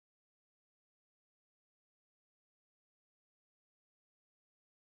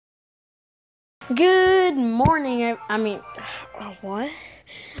Good morning. What?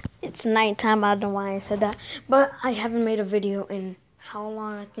 It's nighttime. I don't know why I said that, but I haven't made a video in how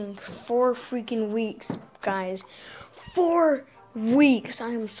long? I think 4 freaking weeks, guys. 4 weeks. I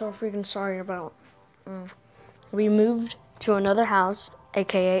am so freaking sorry about. We moved to another house,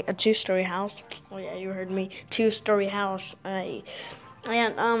 aka a two-story house. Oh yeah, you heard me. Two-story house.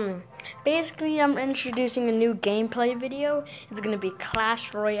 And basically I'm introducing a new gameplay video. It's gonna be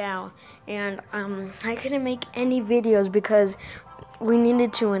Clash Royale, and I couldn't make any videos because we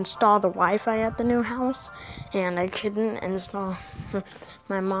needed to install the Wi-Fi at the new house, and I couldn't install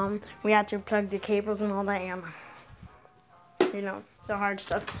my mom. We had to plug the cables and all that, and the hard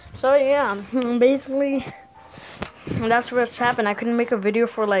stuff. So yeah, basically that's what's happened. I couldn't make a video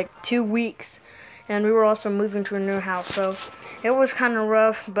for like 2 weeks, and we were also moving to a new house, so it was kind of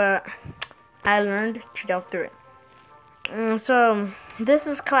rough, but I learned to get through it. So this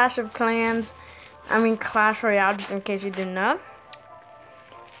is Clash Royale, just in case you didn't know.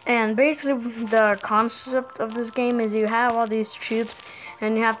 And basically the concept of this game is you have all these troops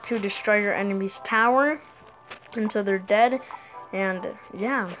and you have to destroy your enemy's tower until they're dead. And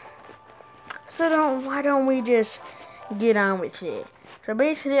yeah, so why don't we just get on with it? So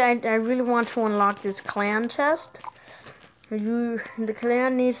basically I really want to unlock this clan chest. The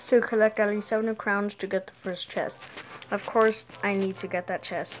clan needs to collect at least 7 crowns to get the first chest. Of course, I need to get that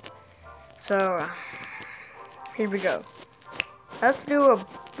chest. So, here we go. Let's do a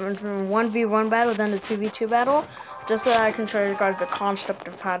 1v1 battle, then a 2v2 battle, just so that I can show you guys the concept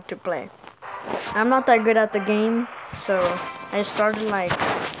of how to play. I'm not that good at the game, so I started like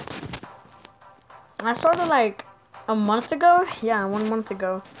a month ago. Yeah, 1 month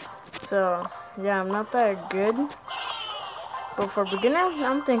ago. So, yeah, I'm not that good. But for beginner,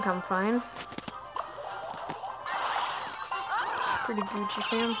 I think I'm fine. Pretty Gucci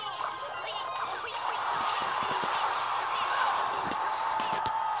fam.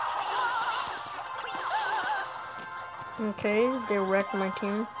 Okay, they wrecked my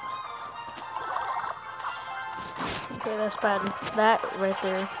team. Okay, that's bad. That right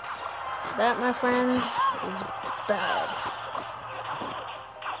there. That, my friend, is bad.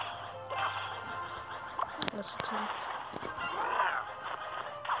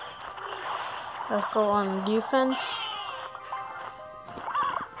 Let's go on defense.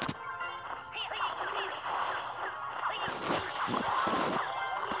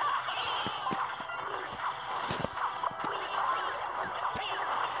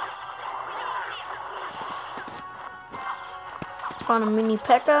 Spawn a mini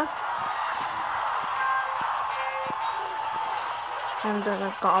P.E.K.K.A. And then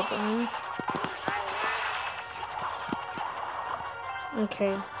a goblin.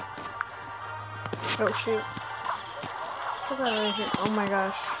 Okay. Oh shoot. What's that right here? Oh my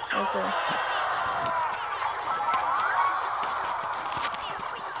gosh. Right there.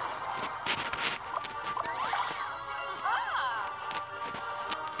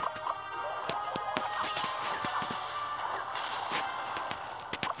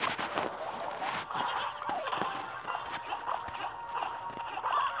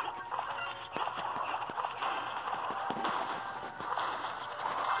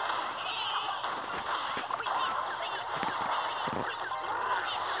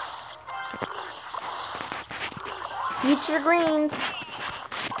 Eat your greens.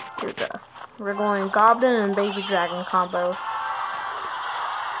 Here we go. We're going Goblin and Baby Dragon combo.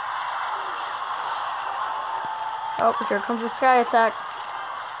 Oh, here comes the sky attack.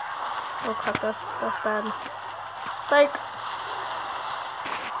 Oh crap, that's bad. Psych.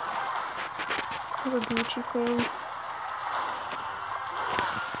 Have a Gucci thing.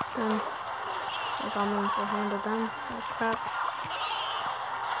 Then the Goblin will handle them. Oh crap.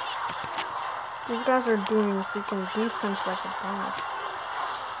 These guys are doing freaking defense like a boss.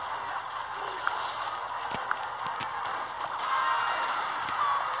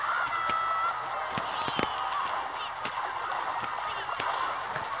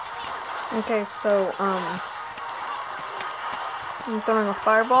 Okay, so I'm throwing a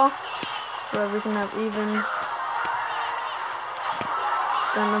fireball so that we can have even.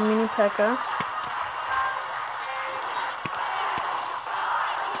 Then a mini P.E.K.K.A.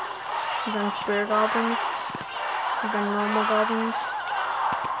 Then spirit goblins, then normal goblins.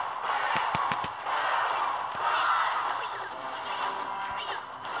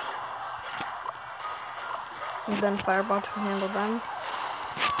 And then fireball to handle them.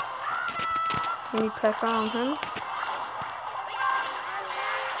 Mini P.E.K.K.A. on him.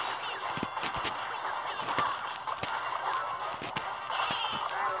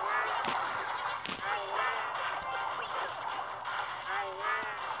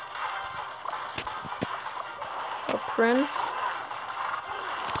 prince.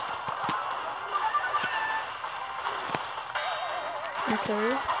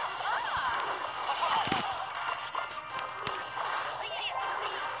 Okay.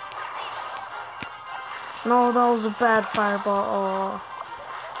 No, that was a bad fireball. Oh.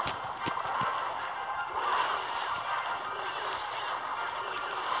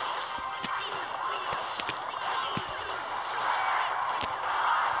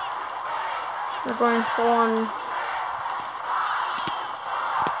 We're going full on.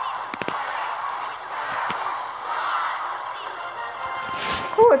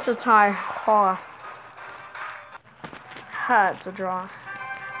 Oh, it's a tie. Oh. Ha, it's a draw.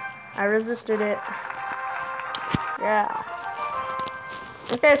 I resisted it. Yeah.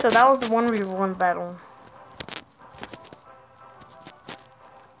 Okay, so that was the 1v1 battle.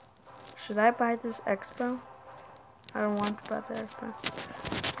 Should I buy this expo? I don't want to buy the expo.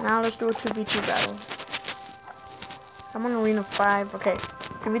 Now let's do a 2v2 battle. I'm on arena 5. Okay,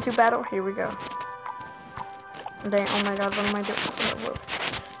 2v2 battle. Here we go. Dang, oh my god, what am I doing?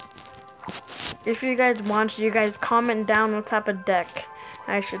 If you guys want, you guys comment down what type of deck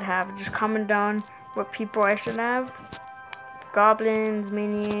I should have. Just comment down what people I should have. Goblins,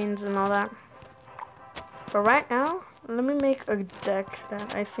 minions, and all that. But right now, let me make a deck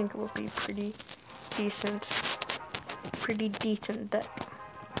that I think will be pretty decent. Pretty decent deck.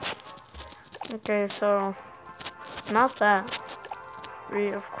 Okay, so not that. We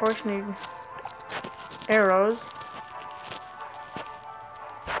of course need arrows.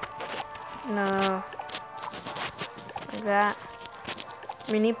 No, like that.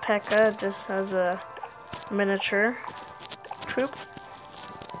 We need P.E.K.K.A. just as a miniature troop.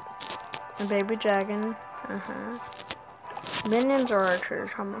 A baby dragon. Minions or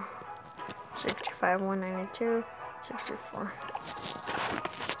archers? How much? 65, 192, 64.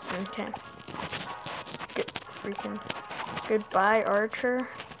 Okay. Goodbye, archer.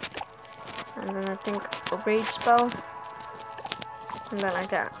 And then I think a rage spell. And then like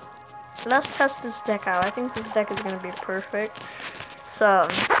that. Let's test this deck out. I think this deck is gonna be perfect. So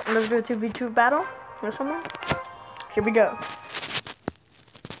let's do a 2v2 battle with someone. Here we go.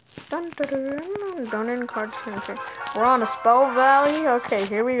 Dun, dun, dun, dun. Don't in cards. Okay. We're on a spell valley. Okay,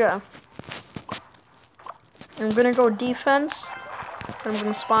 here we go. I'm gonna go defense. I'm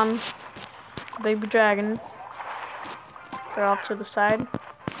gonna spawn baby dragon. Get off to the side.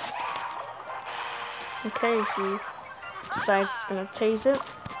 Okay, he decides he's gonna tase it.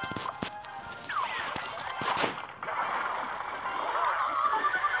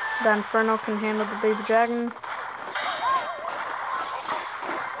 The Inferno can handle the baby dragon.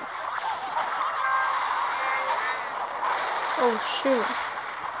 Oh shoot.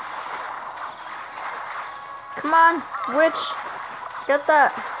 Come on, witch. Get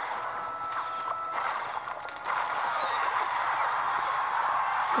that.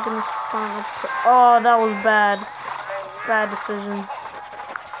 I'm gonna spawn up. Oh, that was bad. Bad decision.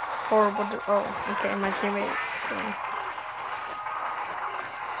 Horrible. Oh, okay, my teammate is going.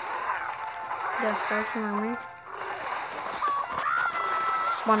 Yes, that's on me.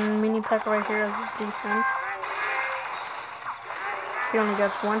 Spawn mini P.E.K.K.A. right here as a defense. He only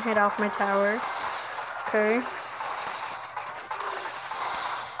gets one hit off my tower. Okay.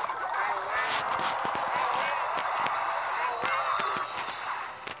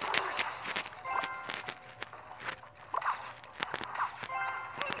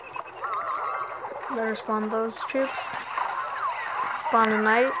 Better spawn those troops. Spawn a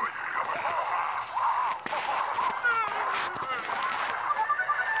knight.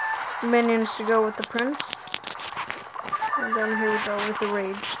 Minions to go with the prince. And then here we go with the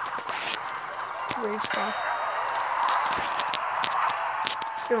rage. Rage spell.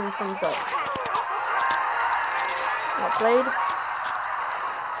 Give him thumbs up. Well played.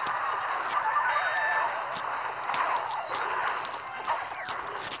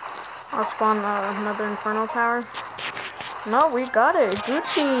 I'll spawn another Infernal Tower. No, we got it.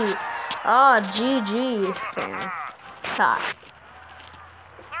 Gucci. Ah, GG. Tie.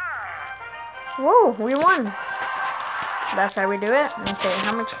 Whoa, we won. That's how we do it. Okay,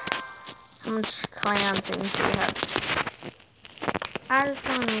 how much clan things do we have? I just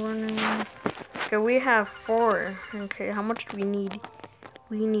want to run. Okay, we have 4. Okay, how much do we need?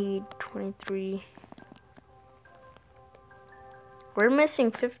 We need 23. We're missing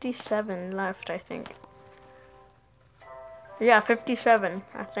 57 left, I think. Yeah, 57,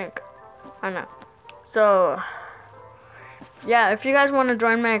 I think. I know. So, yeah, if you guys want to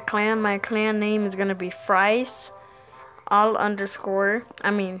join my clan name is going to be Fries. All underscore.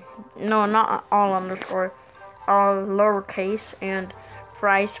 I mean, no, not all underscore. All lowercase and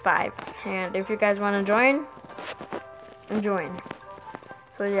Fries 5. And if you guys want to join, join.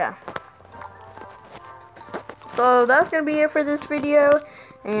 So yeah. So that's gonna be it for this video.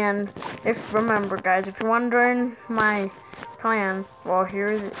 And remember guys, if you're wondering my plan, well, here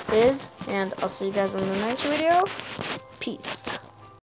it is, and I'll see you guys in the next video. Peace.